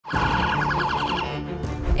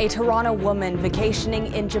A Toronto woman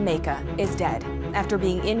vacationing in Jamaica is dead after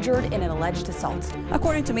being injured in an alleged assault.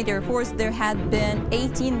 According to media reports, there had been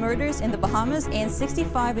 18 murders in the Bahamas and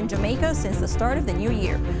 65 in Jamaica since the start of the new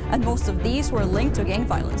year, and most of these were linked to gang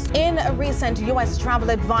violence. In a recent U.S. travel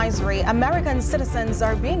advisory, American citizens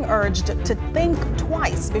are being urged to think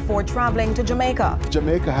twice before traveling to Jamaica.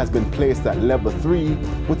 Jamaica has been placed at level 3,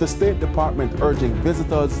 with the State Department urging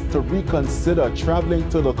visitors to reconsider traveling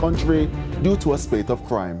to the country due to a spate of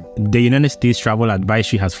crime. The United States Travel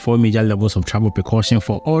Advisory has 4 major levels of travel precaution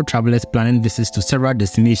for all travelers planning visits to several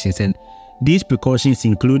destinations, and these precautions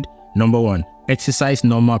include: number 1, exercise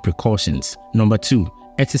normal precautions; number 2,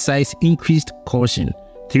 exercise increased caution;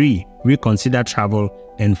 3, reconsider travel;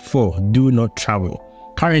 and 4, do not travel.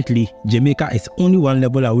 Currently, Jamaica is only 1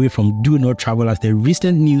 level away from do not travel, as the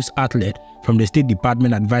recent news outlet from the State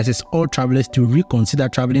Department advises all travelers to reconsider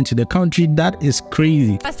traveling to the country. That is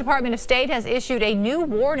crazy. The U.S. Department of State has issued a new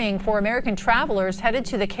warning for American travelers headed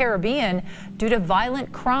to the Caribbean due to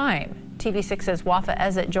violent crime. TV6's Wafa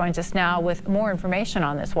Ezzet joins us now with more information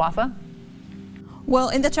on this. Wafa? Well,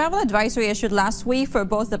 in the travel advisory issued last week for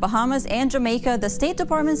both the Bahamas and Jamaica, the State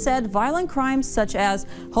Department said violent crimes such as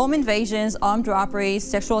home invasions, armed robberies,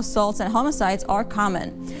 sexual assaults, and homicides are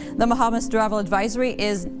common. The Bahamas travel advisory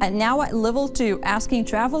is now at level 2, asking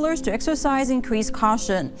travelers to exercise increased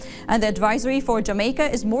caution. And the advisory for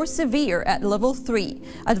Jamaica is more severe at level 3,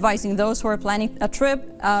 advising those who are planning a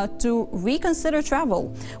trip to reconsider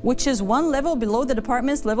travel, which is 1 level below the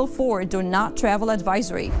department's level 4, do not travel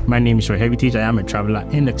advisory. My name is Your Heritage. I am a traveler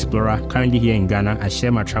and explorer currently here in Ghana. I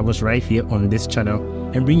share my travels right here on this channel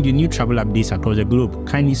and bring you new travel updates across the globe.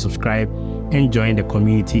 Kindly subscribe and join the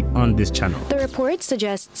community on this channel. The report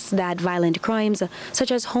suggests that violent crimes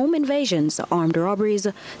such as home invasions, armed robberies,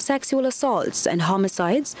 sexual assaults, and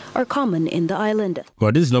homicides are common in the island.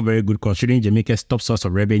 Well, this is not very good considering Jamaica's top source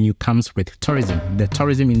of revenue comes with tourism. The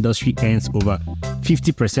tourism industry earns over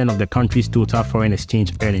 50% of the country's total foreign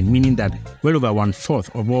exchange earning, meaning that well over 1/4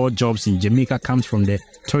 of all jobs in Jamaica comes from the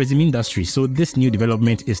tourism industry. So this new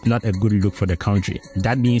development is not a good look for the country.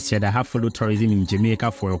 That being said, I have followed tourism in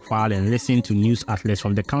Jamaica for a while and listened to news outlets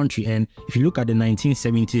from the country. And if you look at the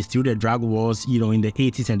 1970s through the drug wars, in the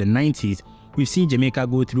 80s and the 90s, we've seen Jamaica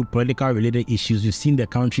go through political related issues. We've seen the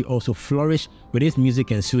country also flourish with its music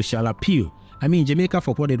and social appeal. I mean, Jamaica,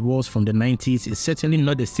 for what it was from the 90s, is certainly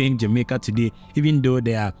not the same Jamaica today, even though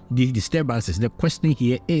there are these disturbances. The question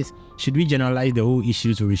here is, should we generalize the whole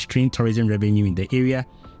issue to restrain tourism revenue in the area?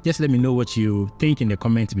 Just let me know what you think in the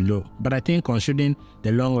comments below. But I think considering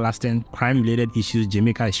the long-lasting crime-related issues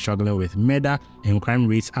Jamaica is struggling with, murder and crime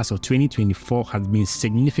rates as of 2024 has been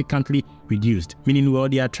significantly reduced. Meaning, well,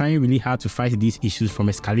 they are trying really hard to fight these issues from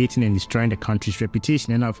escalating and destroying the country's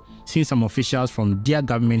reputation. And I've seen some officials from their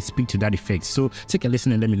government speak to that effect. So take a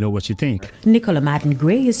listen and let me know what you think. Nicola Madden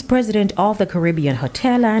Gray is president of the Caribbean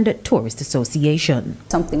Hotel and Tourist Association.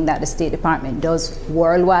 Something that the State Department does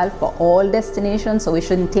worldwide for all destinations, so we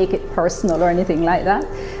shouldn't take it personal or anything like that.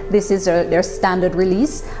 This is their standard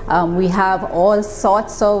release. We have all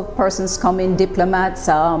sorts of persons coming, diplomats.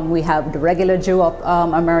 We have the regular Jew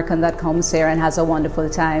American that comes here and has a wonderful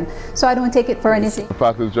time. So I don't take it for anything. The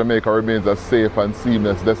fact is, Jamaica remains a safe and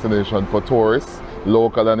seamless destination for tourists,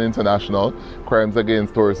 local and international. Crimes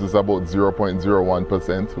against tourists is about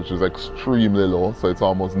 0.01%, which is extremely low, so it's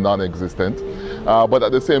almost non-existent. But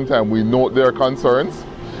at the same time, we note their concerns.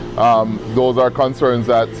 Those are concerns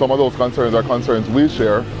that, some of those concerns are concerns we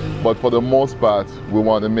share, but for the most part, we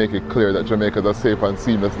want to make it clear that Jamaica is a safe and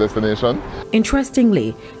seamless destination.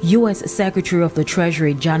 Interestingly, U.S. Secretary of the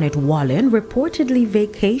Treasury Janet Yellen reportedly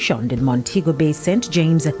vacationed in Montego Bay, St.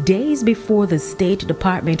 James, days before the State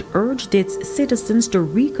Department urged its citizens to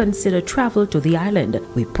reconsider travel to the island.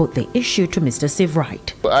 We put the issue to Mr.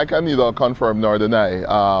 Sivright. I can neither confirm nor deny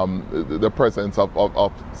the presence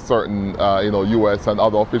of certain U.S. and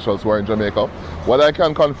other officials who are in Jamaica. What I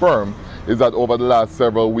can confirm is that over the last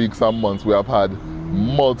several weeks and months, we have had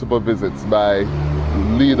multiple visits by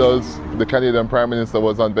leaders. The Canadian Prime Minister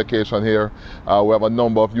was on vacation here. We have a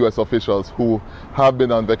number of U.S. officials who have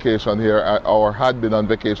been on vacation here or had been on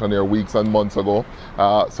vacation here weeks and months ago,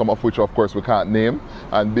 some of which, of course, we can't name.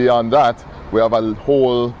 And beyond that, we have a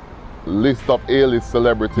whole list of A-list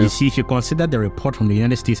celebrities. You see, if you consider the report from the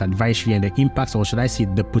United States advisory and the impacts, or should I say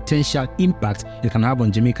the potential impact it can have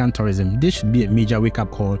on Jamaican tourism, this should be a major wake-up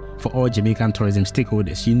call for all Jamaican tourism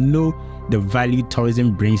stakeholders. You know the value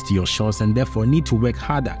tourism brings to your shores and therefore need to work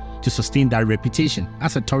harder to sustain that reputation.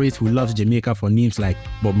 As a tourist who loves Jamaica for names like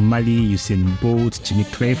Bob Marley, Usain Bolt, Jimmy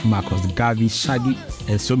Cliff, Marcus Garvey, Shaggy,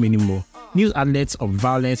 and so many more, News outlets of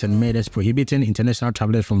violence and murders prohibiting international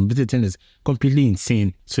travelers from visiting is completely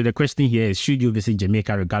insane. So the question here is, should you visit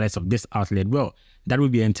Jamaica regardless of this outlet? Well, that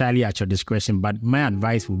would be entirely at your discretion, but my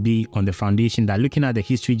advice would be on the foundation that looking at the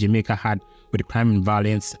history Jamaica had with crime and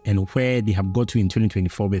violence and where they have got to in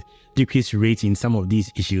 2024 with decreased rates in some of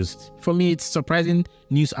these issues. For me, it's surprising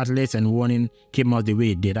news outlets and warning came out the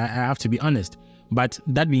way it did. I have to be honest. But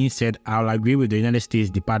that being said, I'll agree with the United States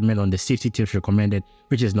Department on the safety tips recommended,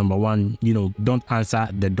 which is number one, don't answer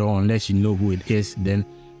the door unless you know who it is. Then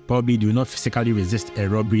probably do not physically resist a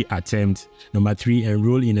robbery attempt. Number 3,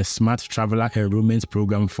 enroll in a smart traveler enrollment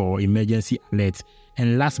program for emergency alerts.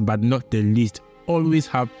 And last but not the least, always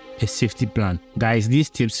have a safety plan. Guys, these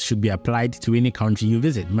tips should be applied to any country you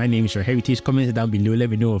visit. My name is Your Heritage. Comment down below. Let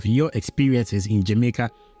me know of your experiences in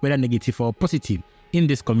Jamaica, whether negative or positive. In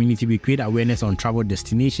this community, we create awareness on travel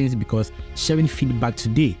destinations because sharing feedback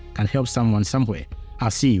today can help someone somewhere. I'll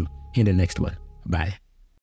see you in the next one. Bye.